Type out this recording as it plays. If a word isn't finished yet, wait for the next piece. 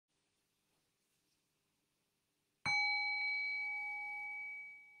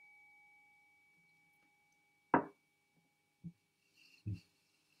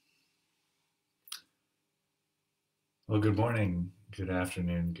Well, good morning, good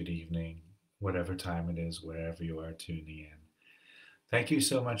afternoon, good evening, whatever time it is, wherever you are tuning in. Thank you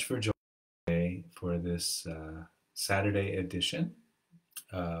so much for joining me for this Saturday edition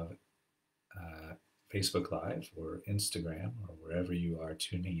of uh, Facebook Live or Instagram or wherever you are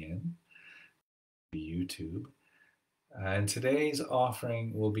tuning in, YouTube. And today's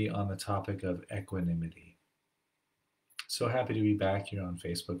offering will be on the topic of equanimity. So happy to be back here on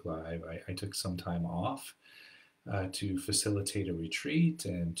Facebook Live. I took some time off to facilitate a retreat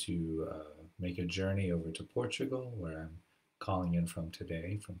and to make a journey over to Portugal, where I'm calling in from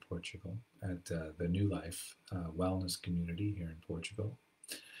today, from Portugal, at the New Life Wellness Community here in Portugal,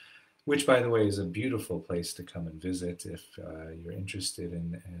 which, by the way, is a beautiful place to come and visit if you're interested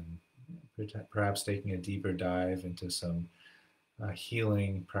in perhaps taking a deeper dive into some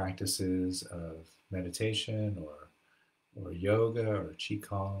healing practices of meditation or yoga or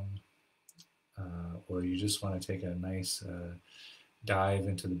qigong, or you just want to take a nice dive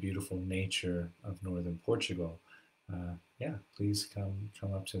into the beautiful nature of northern Portugal, yeah, please come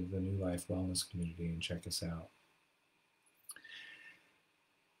up to the New Life Wellness Community and check us out.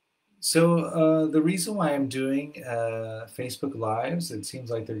 So the reason why I'm doing Facebook Lives, it seems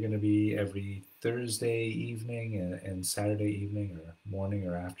like they're going to be every Thursday evening and Saturday evening or morning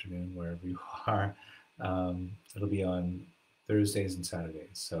or afternoon, wherever you are. It'll be on Thursdays and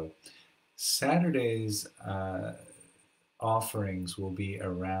Saturdays. So Saturdays offerings will be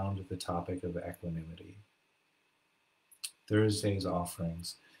around the topic of equanimity. Thursday's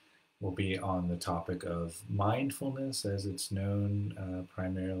offerings will be on the topic of mindfulness, as it's known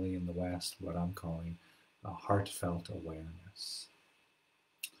primarily in the West, what I'm calling a heartfelt awareness.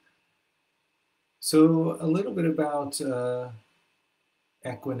 So a little bit about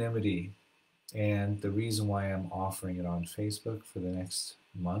equanimity and the reason why I'm offering it on Facebook for the next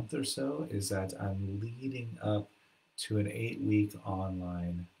month or so is that I'm leading up to an 8-week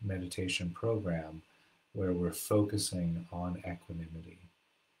online meditation program where we're focusing on equanimity.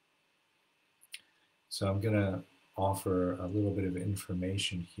 So I'm going to offer a little bit of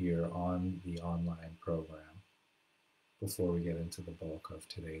information here on the online program before we get into the bulk of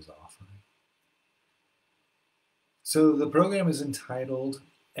today's offering. So the program is entitled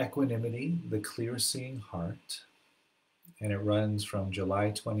Equanimity, the Clear-Seeing Heart, and it runs from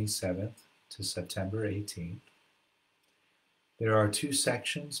July 27th to September 18th. There are 2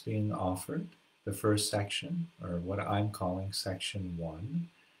 sections being offered. The first section, or what I'm calling Section 1,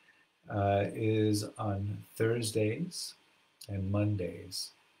 is on Thursdays and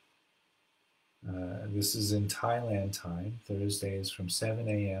Mondays. This is in Thailand time, Thursdays from 7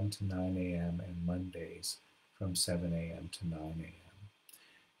 a.m. to 9 a.m. and Mondays from 7 a.m. to 9 a.m.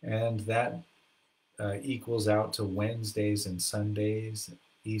 And that equals out to Wednesdays and Sundays,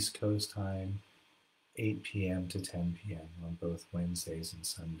 East Coast time, 8 p.m. to 10 p.m. on both Wednesdays and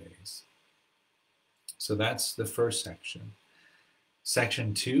Sundays. So that's the first section.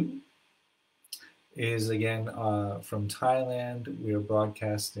 Section 2 is again from Thailand. We are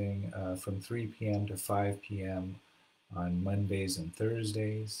broadcasting from 3 p.m. to 5 p.m. on Mondays and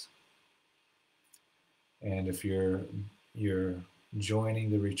Thursdays. And if you're joining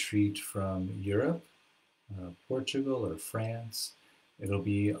the retreat from Europe, Portugal or France, it'll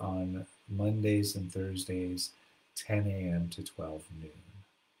be on Mondays and Thursdays, 10 a.m. to 12 noon.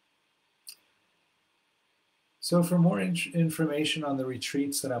 So for more information on the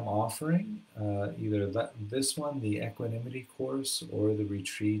retreats that I'm offering, either this one, the Equanimity course, or the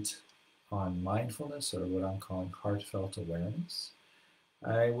retreat on mindfulness, or what I'm calling heartfelt awareness,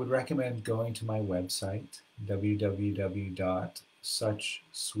 I would recommend going to my website,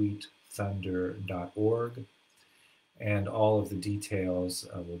 www.suchsweetthunder.org, and all of the details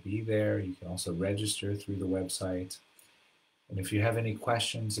will be there. You can also register through the website. And if you have any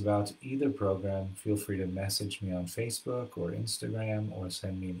questions about either program, feel free to message me on Facebook or Instagram or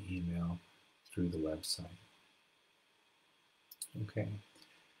send me an email through the website. Okay.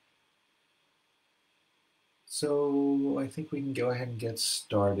 So I think we can go ahead and get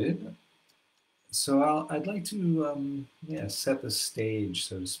started. So I'd like to set the stage,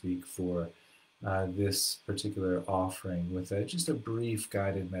 so to speak, for this particular offering with just a brief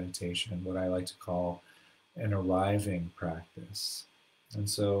guided meditation, what I like to call an arriving practice. And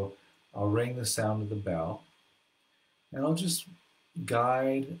so I'll ring the sound of the bell, and I'll just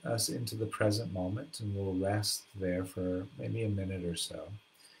guide us into the present moment, and we'll rest there for maybe a minute or so.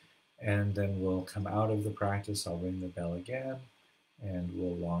 And then we'll come out of the practice, I'll ring the bell again, and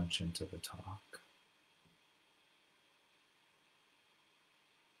we'll launch into the talk.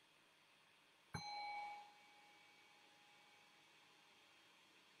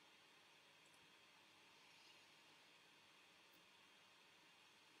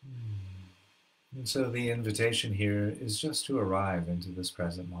 And so the invitation here is just to arrive into this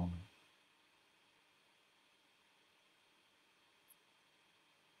present moment.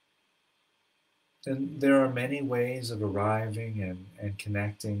 And there are many ways of arriving and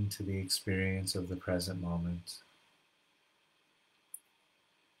connecting to the experience of the present moment.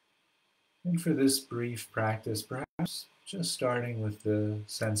 And for this brief practice, perhaps just starting with the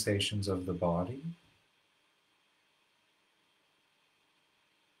sensations of the body.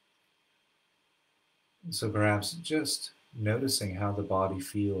 So perhaps just noticing how the body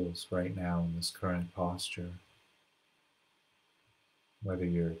feels right now in this current posture, whether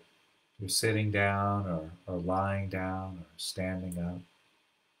you're sitting down or lying down or standing up.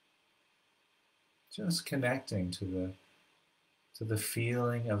 Just connecting to the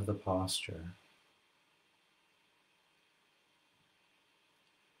feeling of the posture.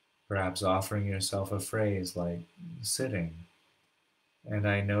 Perhaps offering yourself a phrase like sitting, and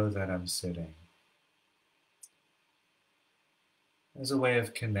I know that I'm sitting, as a way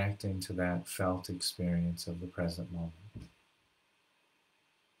of connecting to that felt experience of the present moment.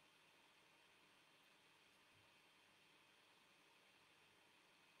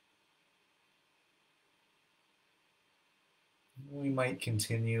 We might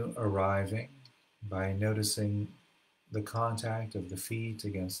continue arriving by noticing the contact of the feet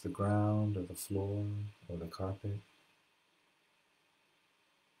against the ground or the floor or the carpet.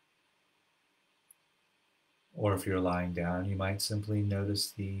 Or if you're lying down, you might simply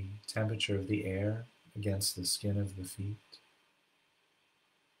notice the temperature of the air against the skin of the feet.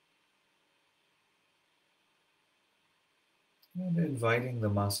 And inviting the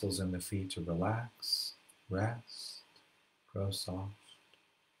muscles in the feet to relax, rest, grow soft.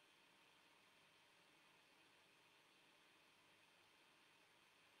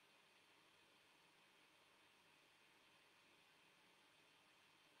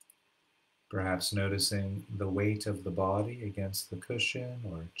 Perhaps noticing the weight of the body against the cushion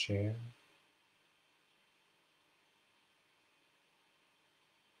or chair.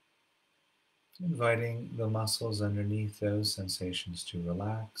 Inviting the muscles underneath those sensations to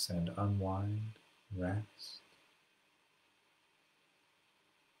relax and unwind, rest.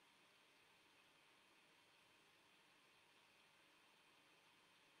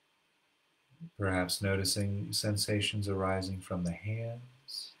 Perhaps noticing sensations arising from the hands.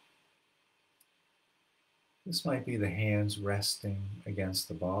 This might be the hands resting against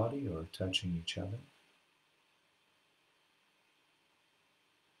the body or touching each other.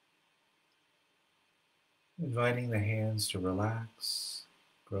 Inviting the hands to relax,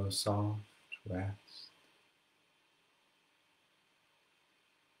 grow soft, rest.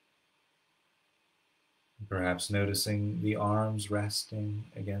 Perhaps noticing the arms resting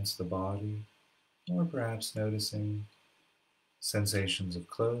against the body, or perhaps noticing sensations of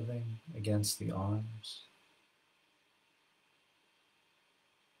clothing against the arms.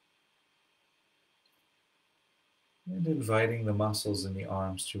 And inviting the muscles in the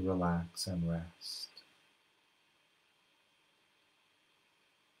arms to relax and rest.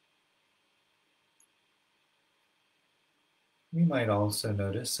 We might also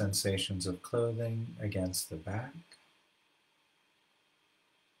notice sensations of clothing against the back,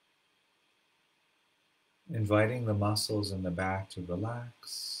 inviting the muscles in the back to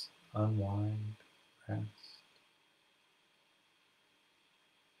relax, unwind, rest.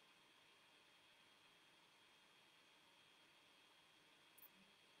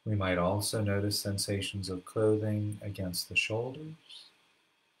 We might also notice sensations of clothing against the shoulders,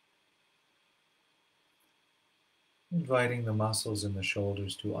 inviting the muscles in the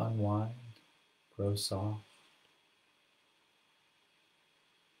shoulders to unwind, grow soft.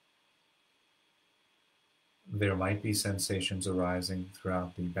 There might be sensations arising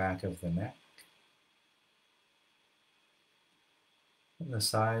throughout the back of the neck and the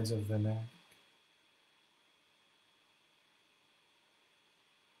sides of the neck.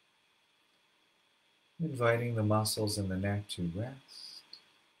 Inviting the muscles in the neck to rest.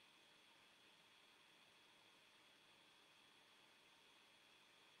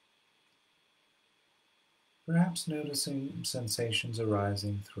 Perhaps noticing sensations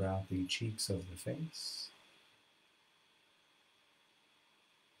arising throughout the cheeks of the face.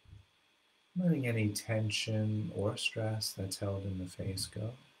 Letting any tension or stress that's held in the face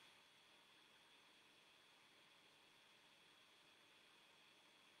go.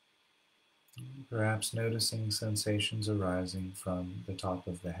 Perhaps noticing sensations arising from the top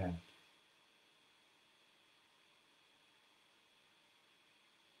of the head.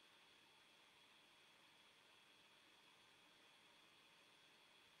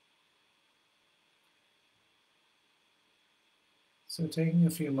 So, taking a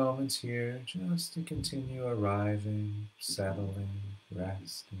few moments here just to continue arriving, settling,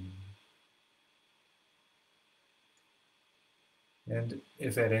 resting. And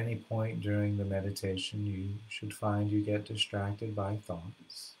if at any point during the meditation you should find you get distracted by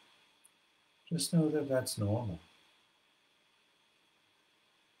thoughts, just know that that's normal.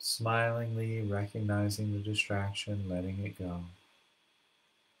 Smilingly recognizing the distraction, letting it go,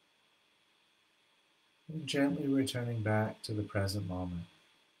 and gently returning back to the present moment,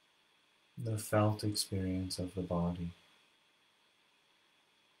 the felt experience of the body.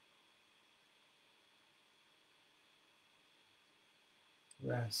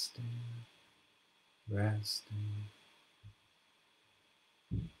 Resting, resting.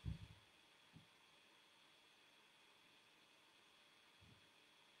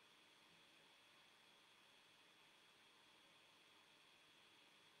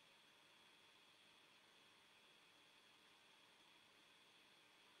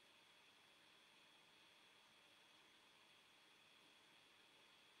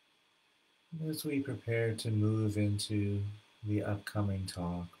 As we prepare to move into the upcoming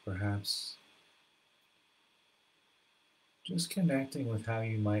talk, perhaps just connecting with how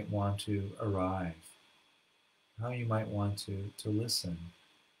you might want to arrive, how you might want to listen,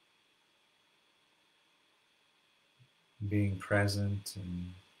 being present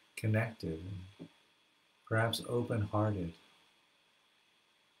and connected, and perhaps open hearted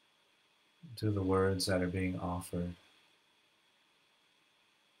to the words that are being offered.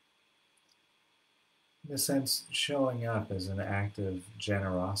 In a sense, showing up as an act of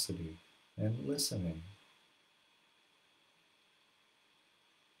generosity and listening,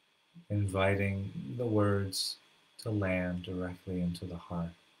 inviting the words to land directly into the heart.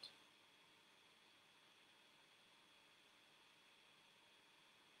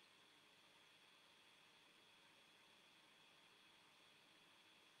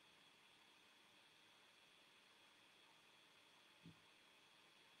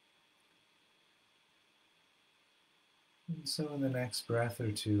 And so, in the next breath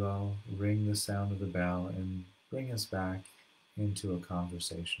or two, I'll ring the sound of the bell and bring us back into a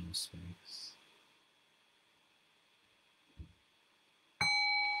conversational space.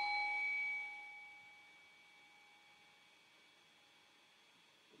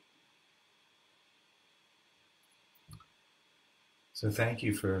 So, thank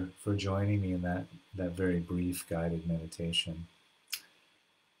you for joining me in that very brief guided meditation.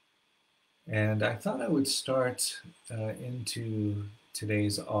 And I thought I would start into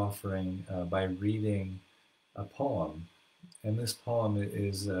today's offering by reading a poem. And this poem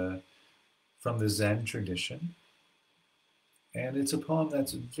is from the Zen tradition. And it's a poem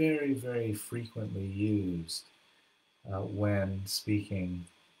that's very, very frequently used when speaking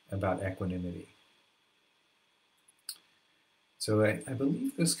about equanimity. So I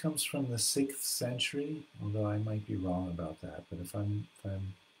believe this comes from the 6th century, although I might be wrong about that. But if I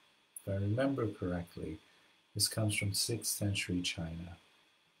remember correctly, this comes from 6th century China.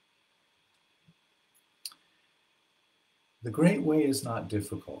 The great way is not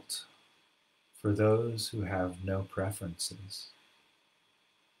difficult for those who have no preferences.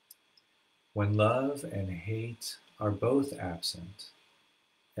 When love and hate are both absent,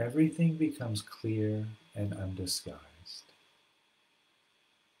 everything becomes clear and undisguised.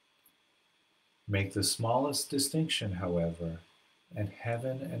 Make the smallest distinction, however, and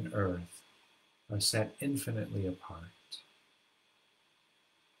heaven and earth are set infinitely apart.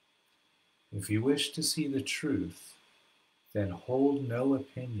 If you wish to see the truth, then hold no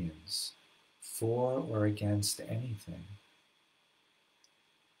opinions for or against anything.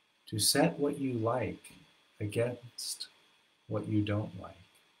 To set what you like against what you don't like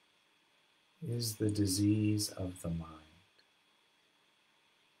is the disease of the mind.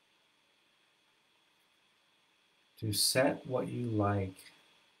 To set what you like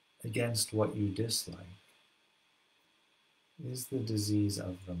against what you dislike is the disease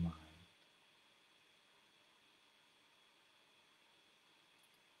of the mind.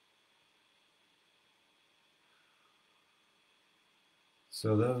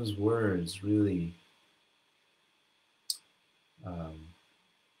 So those words really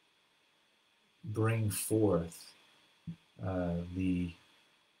bring forth the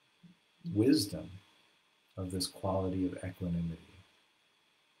wisdom of this quality of equanimity.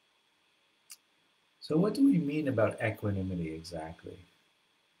 So what do we mean about equanimity exactly?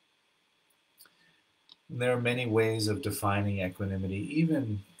 And there are many ways of defining equanimity.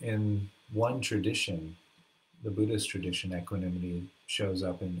 Even in one tradition, the Buddhist tradition, equanimity shows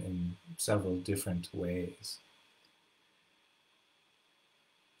up in several different ways.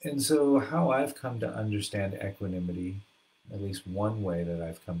 And so how I've come to understand equanimity at least one way that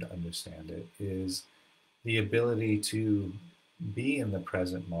I've come to understand it, is the ability to be in the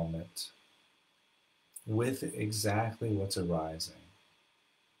present moment with exactly what's arising.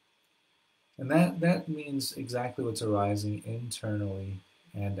 And that means exactly what's arising internally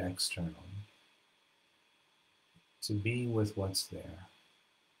and externally. To be with what's there,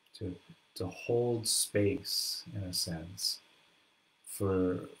 to, to hold space, in a sense,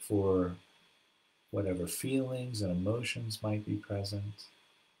 for whatever feelings and emotions might be present,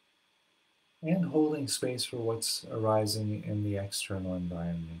 and holding space for what's arising in the external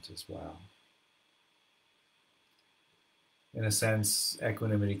environment as well. In a sense,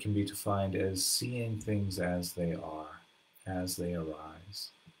 equanimity can be defined as seeing things as they are, as they arise.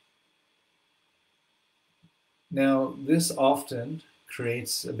 Now, this often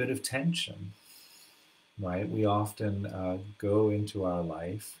creates a bit of tension, right? We often go into our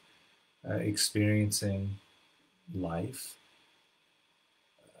life experiencing life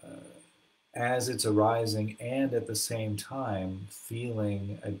as it's arising, and at the same time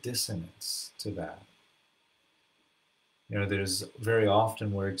feeling a dissonance to that. There's very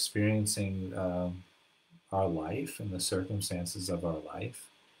often we're experiencing our life and the circumstances of our life,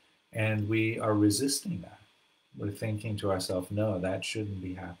 and we are resisting that. We're thinking to ourselves, no, that shouldn't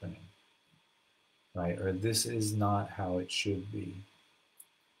be happening, right? Or this is not how it should be,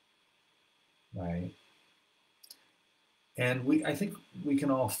 right? And I think we can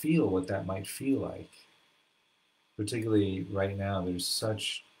all feel what that might feel like. Particularly right now, there's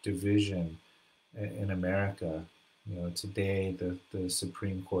such division in America. Today the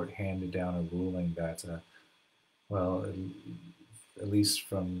Supreme Court handed down a ruling that, well, at least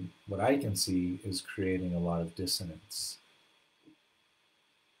from what I can see, is creating a lot of dissonance,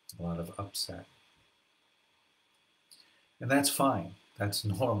 a lot of upset. And that's fine. That's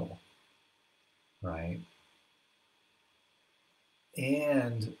normal, right?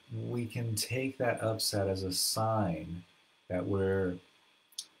 And we can take that upset as a sign that we're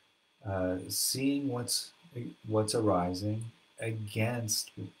seeing what's arising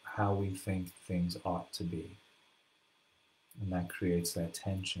against how we think things ought to be. And that creates that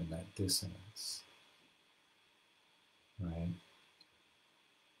tension, that dissonance, right?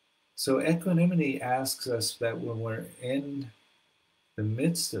 So equanimity asks us that when we're in the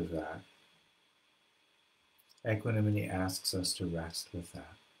midst of that, equanimity asks us to rest with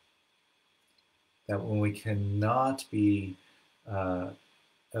that. That when we cannot be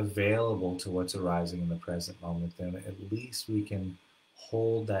available to what's arising in the present moment, then at least we can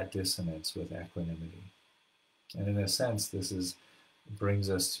hold that dissonance with equanimity. And in a sense, this brings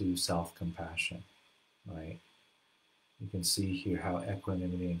us to self-compassion, right? You can see here how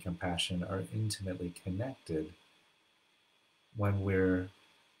equanimity and compassion are intimately connected. When we're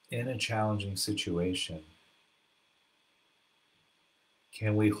in a challenging situation,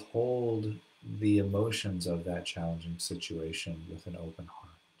 can we hold the emotions of that challenging situation with an open heart,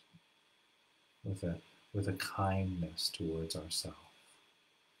 with a kindness towards ourselves,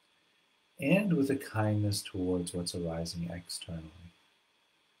 and with a kindness towards what's arising externally?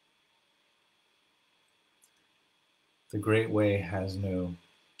 The Great Way has no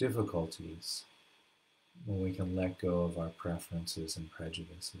difficulties when we can let go of our preferences and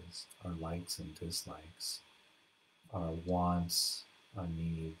prejudices, our likes and dislikes, our wants, our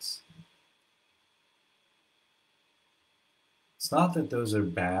needs. It's not that those are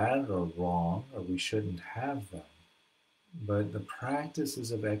bad or wrong or we shouldn't have them, but the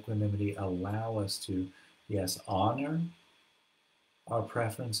practices of equanimity allow us to, yes, honor our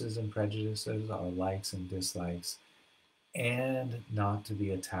preferences and prejudices, our likes and dislikes, and not to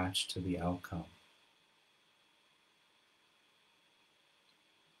be attached to the outcome.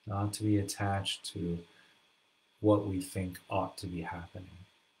 Not to be attached to what we think ought to be happening.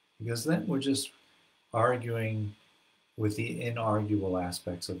 Because then we're just arguing with the inarguable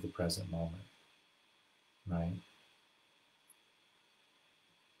aspects of the present moment, right?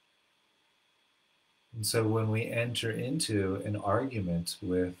 And so when we enter into an argument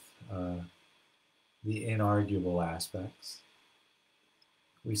with the inarguable aspects,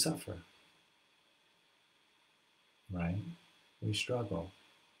 we suffer, right? We struggle.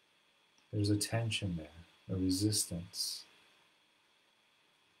 There's a tension there, a resistance.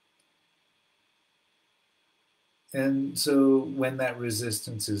 And so when that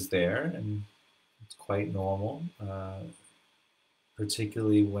resistance is there, and it's quite normal,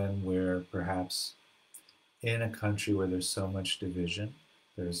 particularly when we're perhaps in a country where there's so much division,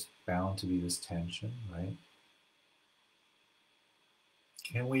 there's bound to be this tension, right?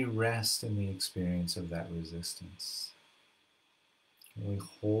 Can we rest in the experience of that resistance? Can we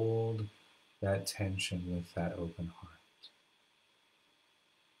hold that tension with that open heart?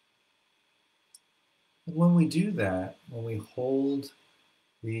 And when we do that, when we hold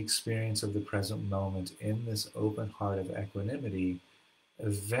the experience of the present moment in this open heart of equanimity,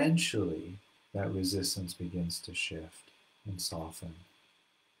 eventually that resistance begins to shift and soften.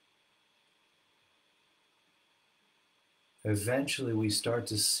 Eventually we start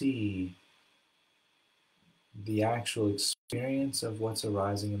to see the actual experience of what's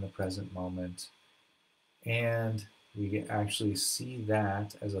arising in the present moment, and we actually see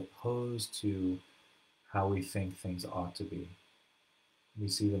that as opposed to how we think things ought to be. We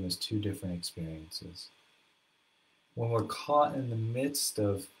see them as two different experiences. When we're caught in the midst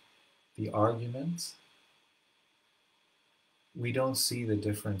of the arguments, we don't see the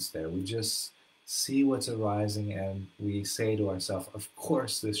difference there. We just see what's arising and we say to ourselves, of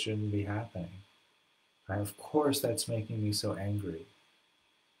course this shouldn't be happening. Right? Of course that's making me so angry.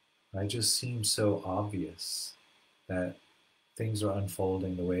 Right? It just seems so obvious that things are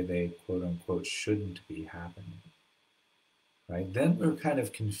unfolding the way they quote unquote shouldn't be happening. Right? Then we're kind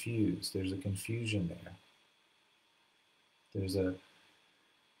of confused. There's a confusion there. There's an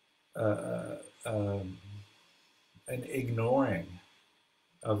ignoring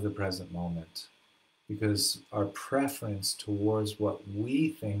of the present moment, because our preference towards what we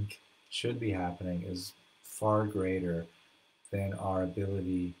think should be happening is far greater than our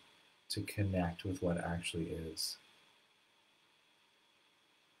ability to connect with what actually is.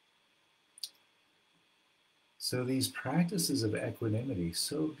 So these practices of equanimity,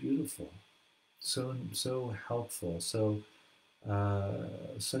 so beautiful, so helpful, such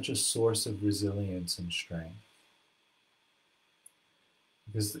a source of resilience and strength,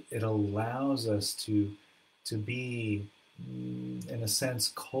 because it allows us to be, in a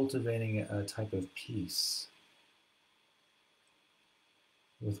sense, cultivating a type of peace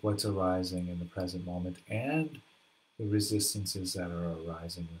with what's arising in the present moment and the resistances that are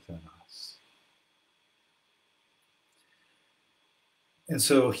arising within us. And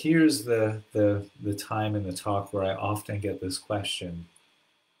so here's the time in the talk where I often get this question: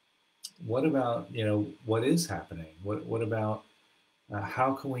 what about, what is happening? What about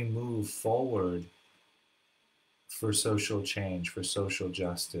how can we move forward for social change, for social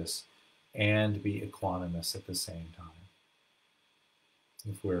justice, and be equanimous at the same time?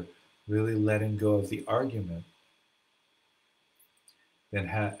 If we're really letting go of the argument,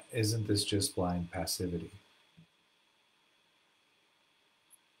 then isn't this just blind passivity?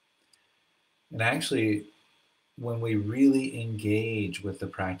 And actually, when we really engage with the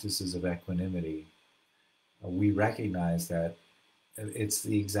practices of equanimity, we recognize that it's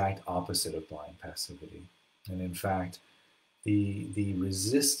the exact opposite of blind passivity. And in fact, the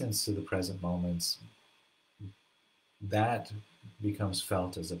resistance to the present moments, that becomes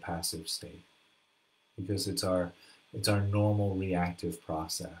felt as a passive state, because it's our normal reactive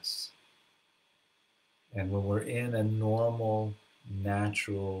process. And when we're in a normal,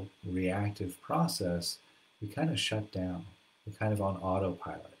 natural, reactive process, we kind of shut down. We're kind of on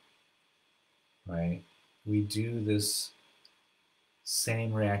autopilot, right? We do this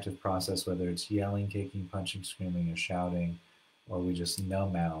same reactive process, whether it's yelling, kicking, punching, screaming, or shouting, or we just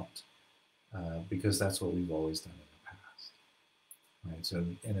numb out, because that's what we've always done in the past, right? So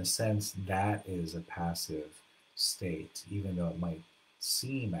in a sense, that is a passive state, even though it might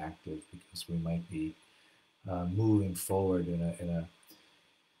seem active, because we might be moving forward in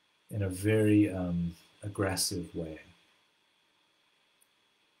a very aggressive way.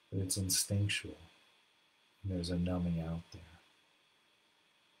 But it's instinctual. And there's a numbing out there.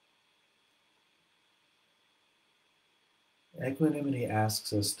 Equanimity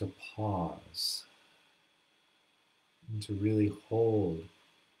asks us to pause and to really hold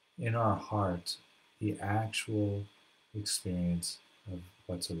in our heart the actual experience of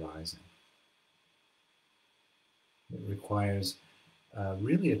what's arising. It requires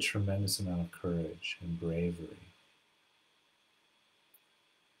really a tremendous amount of courage and bravery.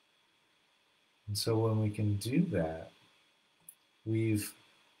 And so when we can do that, we're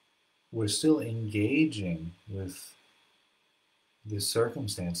still engaging with the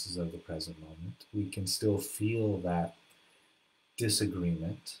circumstances of the present moment. We can still feel that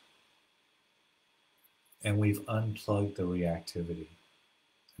disagreement, and we've unplugged the reactivity.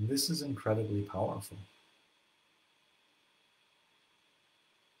 And this is incredibly powerful.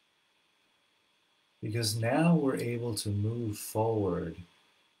 Because now we're able to move forward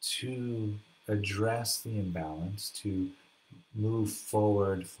to address the imbalance, to move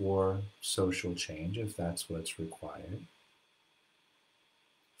forward for social change, if that's what's required,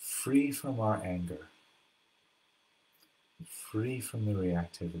 free from our anger, free from the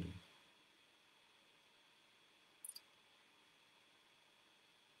reactivity. .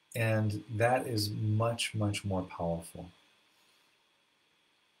 And that is much, much more powerful.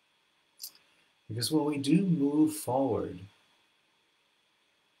 Because when we do move forward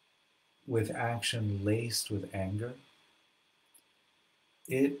with action laced with anger,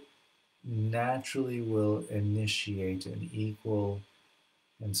 it naturally will initiate an equal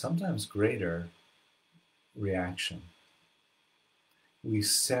and sometimes greater reaction. We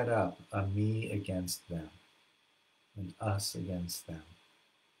set up a me against them and us against them.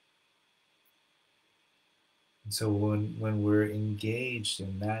 And so when we're engaged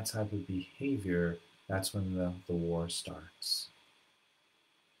in that type of behavior, that's when the war starts.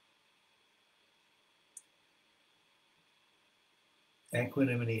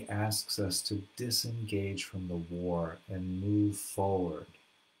 Equanimity asks us to disengage from the war and move forward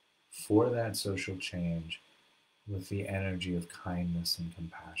for that social change with the energy of kindness and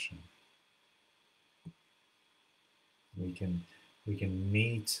compassion. We can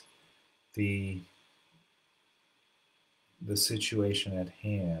meet the situation at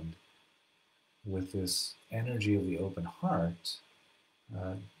hand with this energy of the open heart.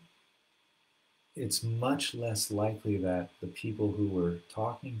 It's much less likely that the people who we're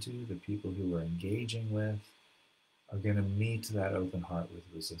talking to, the people who we're engaging with, are going to meet that open heart with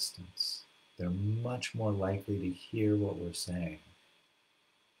resistance. They're much more likely to hear what we're saying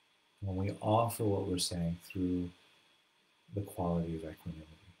when we offer what we're saying through the quality of equanimity.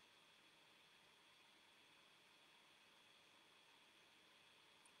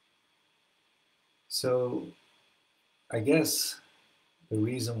 So I guess the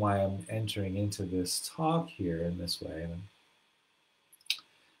reason why I'm entering into this talk here in this way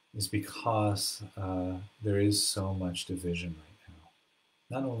is because there is so much division right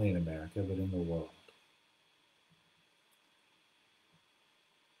now, not only in America, but in the world.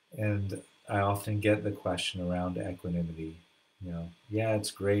 And I often get the question around equanimity, yeah,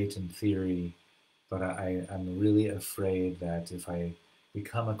 it's great in theory, but I'm really afraid that if I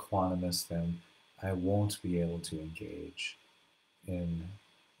become equanimous, then I won't be able to engage in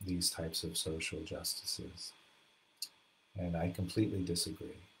these types of social justices. And I completely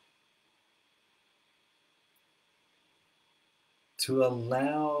disagree. To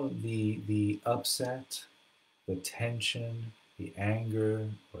allow the upset, the tension, the anger,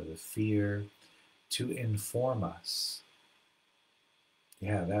 or the fear to inform us.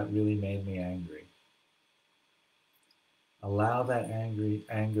 Yeah, that really made me angry. Allow that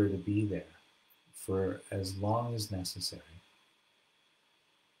anger to be there for as long as necessary.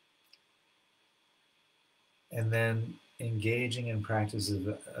 And then engaging in practices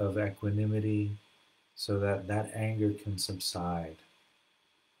of equanimity so that that anger can subside.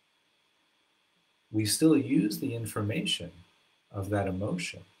 We still use the information of that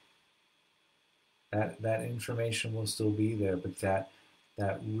emotion. That information will still be there, but that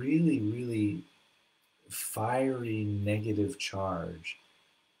really, really fiery negative charge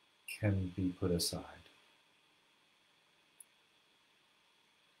can be put aside.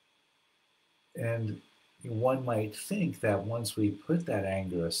 And one might think that once we put that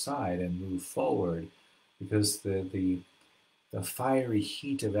anger aside and move forward, because the fiery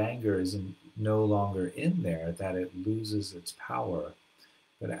heat of anger is no longer in there, that it loses its power.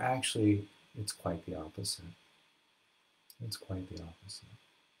 But actually, it's quite the opposite. It's quite the opposite.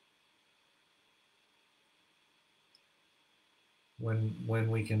 When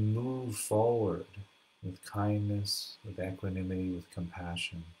we can move forward with kindness, with equanimity, with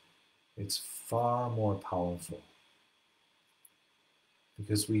compassion, it's far more powerful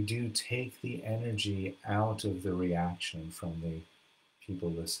because we do take the energy out of the reaction from the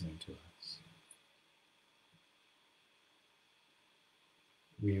people listening to us.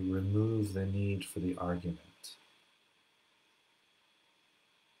 We remove the need for the argument.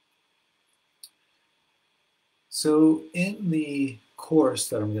 So in the course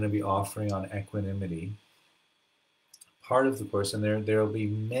that I'm going to be offering on equanimity, part of the course, and there will be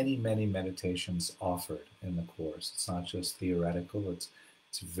many, many meditations offered in the course. It's not just theoretical, it's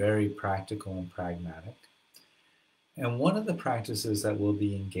very practical and pragmatic. And one of the practices that we'll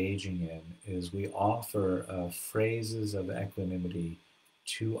be engaging in is we offer phrases of equanimity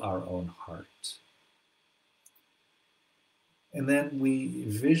to our own heart. And then we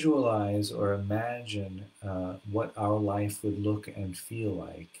visualize or imagine what our life would look and feel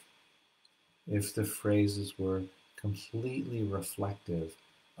like if the phrases were completely reflective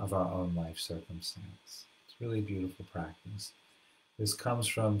of our own life circumstance. It's really a beautiful practice. This comes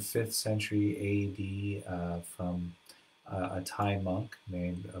from 5th century AD from a Thai monk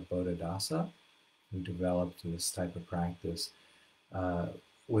named Bodhidasa, who developed this type of practice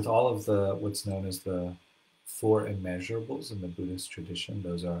with all of what's known as the four immeasurables in the Buddhist tradition.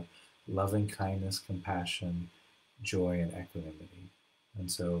 Those are loving kindness, compassion, joy, and equanimity. And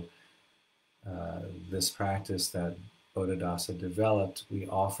so this practice that Bodhidasa developed, we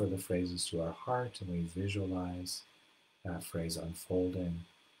offer the phrases to our heart and we visualize that phrase unfolding.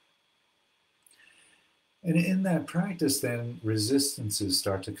 And in that practice, then resistances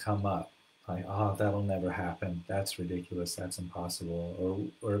start to come up. Like, oh, that'll never happen. That's ridiculous. That's impossible.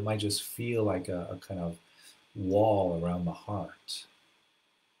 Or it might just feel like a kind of wall around the heart.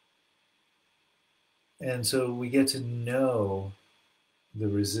 And so we get to know the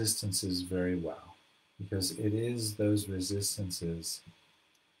resistances very well, because it is those resistances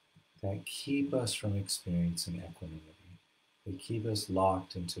that keep us from experiencing equanimity. They keep us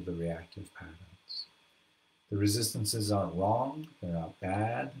locked into the reactive patterns. The resistances aren't wrong, they're not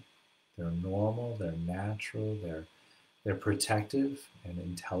bad, they're normal, they're natural, they're protective and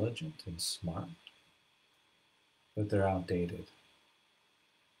intelligent and smart, but they're outdated.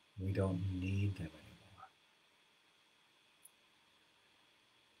 We don't need them anymore.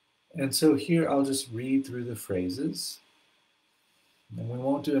 And so here I'll just read through the phrases, and we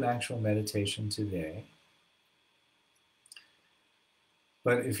won't do an actual meditation today.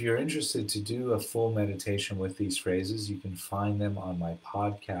 But if you're interested to do a full meditation with these phrases, you can find them on my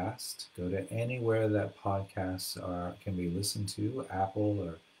podcast. Go to anywhere that podcasts can be listened to, Apple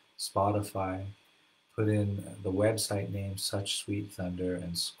or Spotify. Put in the website name, Such Sweet Thunder,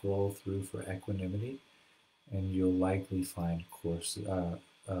 and scroll through for equanimity, and you'll likely find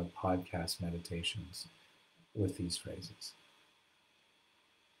podcast meditations with these phrases.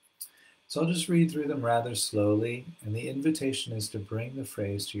 So I'll just read through them rather slowly, and the invitation is to bring the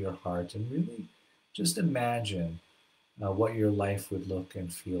phrase to your heart and really just imagine what your life would look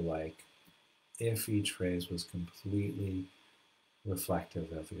and feel like if each phrase was completely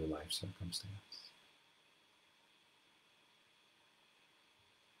reflective of your life circumstance.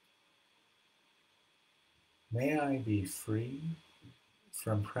 May I be free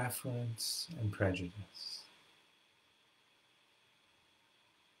from preference and prejudice.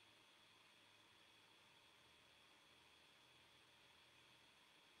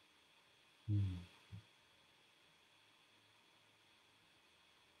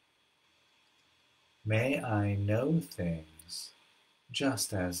 May I know things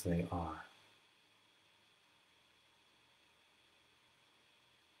just as they are.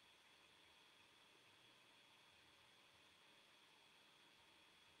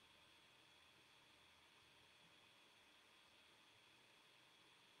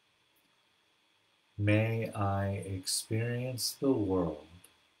 May I experience the world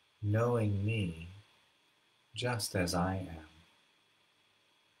knowing me just as I am.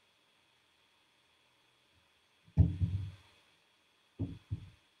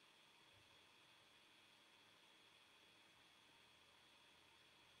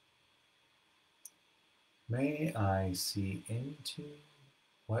 May I see into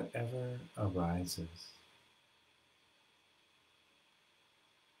whatever arises.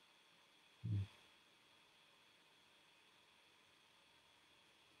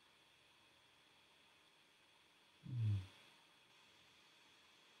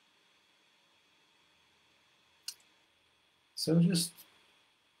 So just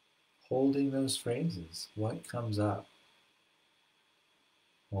holding those phrases, what comes up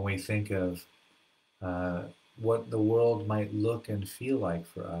when we think of what the world might look and feel like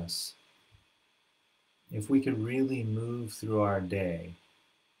for us if we could really move through our day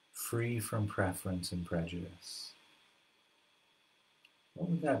free from preference and prejudice.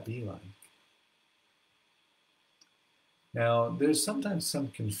 What would that be like? Now, there's sometimes some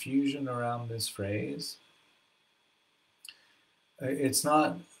confusion around this phrase. It's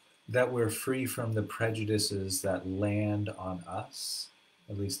not that we're free from the prejudices that land on us,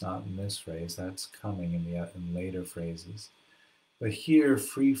 at least not in this phrase. That's coming in later phrases. But here,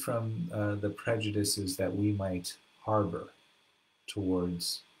 free from the prejudices that we might harbor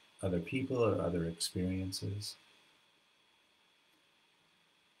towards other people or other experiences.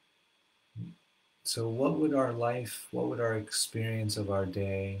 So what would our life, what would our experience of our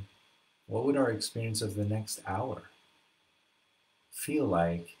day, what would our experience of the next hour feel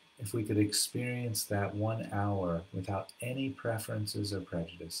like if we could experience that 1 hour without any preferences or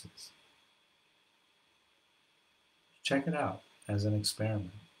prejudices? Check it out as an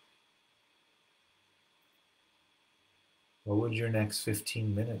experiment. What would your next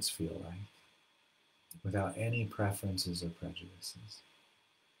 15 minutes feel like without any preferences or prejudices?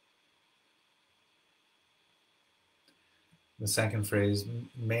 The second phrase,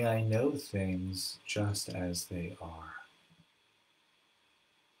 may I know things just as they are.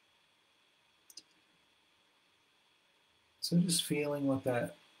 So just feeling what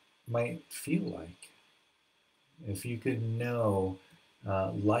that might feel like. If you could know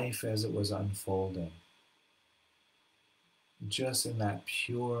life as it was unfolding, just in that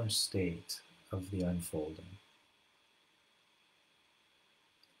pure state of the unfolding.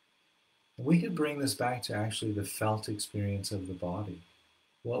 And we could bring this back to actually the felt experience of the body.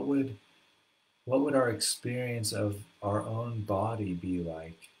 What would our experience of our own body be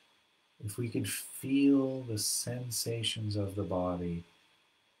like if we could feel the sensations of the body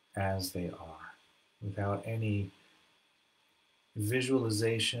as they are, without any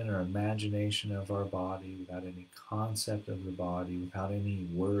visualization or imagination of our body, without any concept of the body, without any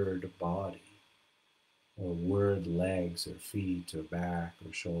word body, or word legs or feet or back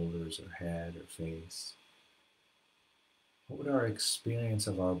or shoulders or head or face? What would our experience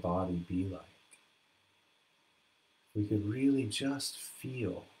of our body be like? We could really just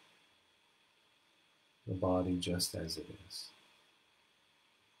feel the body just as it is.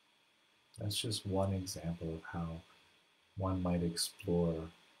 That's just one example of how one might explore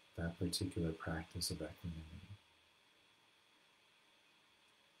that particular practice of equanimity.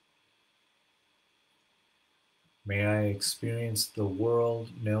 May I experience the world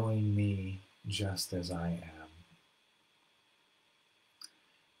knowing me just as I am.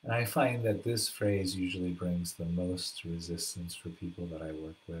 And I find that this phrase usually brings the most resistance for people that I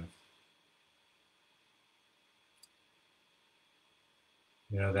work with.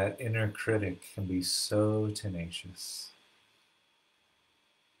 You know, that inner critic can be so tenacious.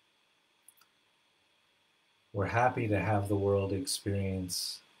 We're happy to have the world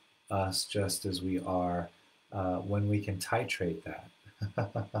experience us just as we are when we can titrate that.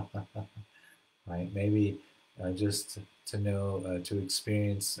 Right? Maybe just to know, to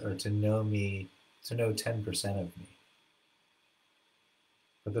experience, or to know me, to know 10% of me.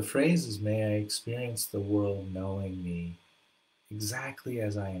 But the phrase is, may I experience the world knowing me exactly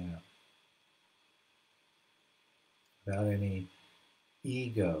as I am, without any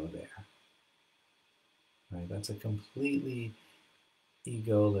ego there. Right? That's a completely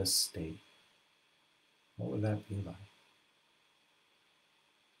egoless state. What would that be like?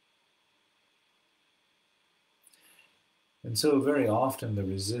 And so very often the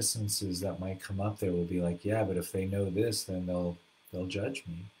resistances that might come up there will be like, yeah, but if they know this, then they'll judge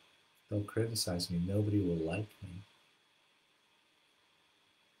me. They'll criticize me. Nobody will like me.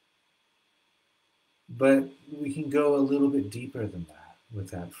 But we can go a little bit deeper than that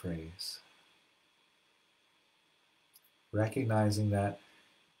with that phrase. Recognizing that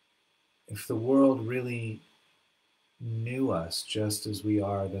if the world really knew us just as we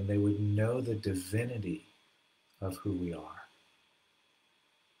are, then they would know the divinity of who we are.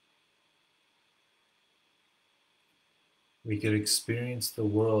 We could experience the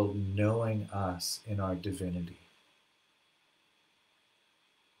world knowing us in our divinity,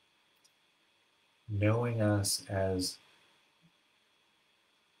 knowing us as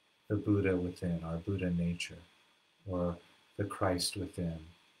the Buddha within, our Buddha nature, or the Christ within,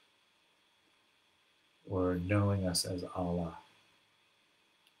 or knowing us as Allah,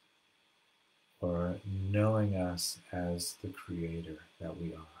 or knowing us as the Creator that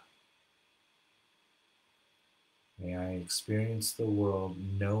we are. May I experience the world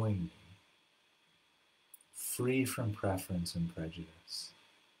knowing me, free from preference and prejudice,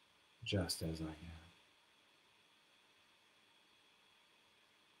 just as I am.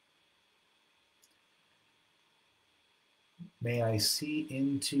 May I see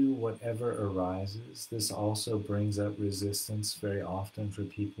into whatever arises. This also brings up resistance very often for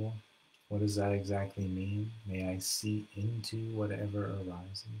people. What does that exactly mean? May I see into whatever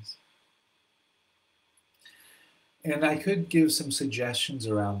arises? And I could give some suggestions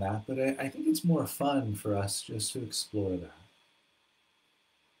around that, but I think it's more fun for us just to explore that.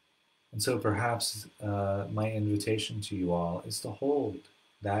 And so perhaps my invitation to you all is to hold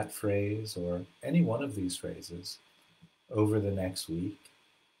that phrase or any one of these phrases over the next week.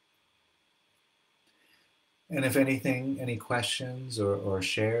 And if anything, any questions or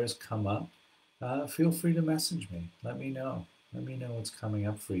shares come up, feel free to message me. Let me know. Let me know what's coming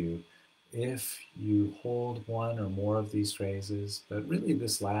up for you. If you hold one or more of these phrases, but really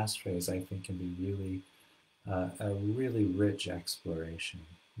this last phrase I think can be really a really rich exploration.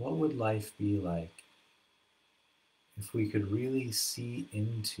 What would life be like if we could really see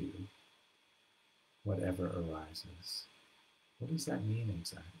into whatever arises? What does that mean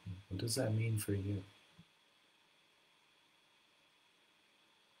exactly? What does that mean for you?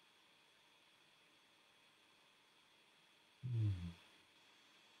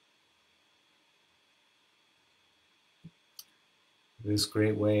 This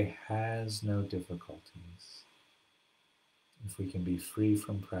great way has no difficulties. if we can be free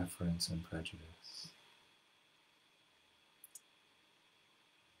from preference and prejudice.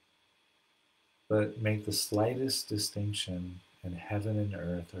 But make the slightest distinction, and heaven and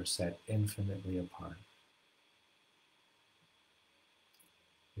earth are set infinitely apart.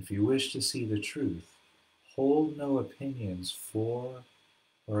 If you wish to see the truth, hold no opinions for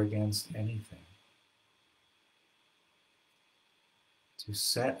or against anything. To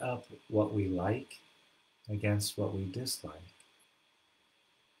set up what we like against what we dislike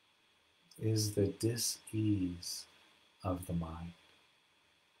is the dis-ease of the mind.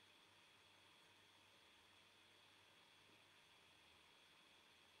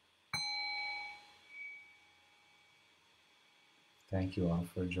 Thank you all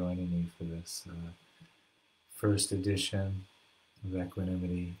for joining me for this first edition of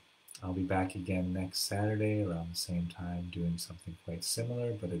Equanimity. I'll be back again next Saturday around the same time doing something quite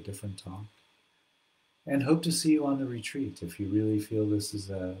similar but a different talk. And hope to see you on the retreat. If you really feel this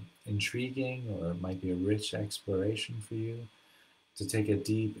is intriguing or it might be a rich exploration for you, to take a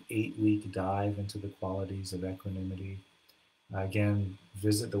deep 8-week dive into the qualities of equanimity, again,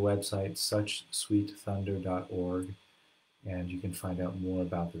 visit the website suchsweetthunder.org and you can find out more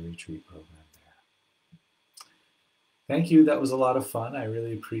about the retreat program there. Thank you. That was a lot of fun. I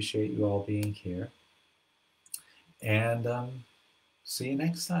really appreciate you all being here. And see you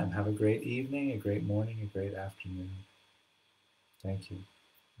next time. Have a great evening, a great morning, a great afternoon. Thank you.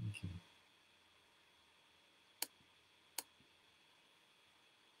 Thank you.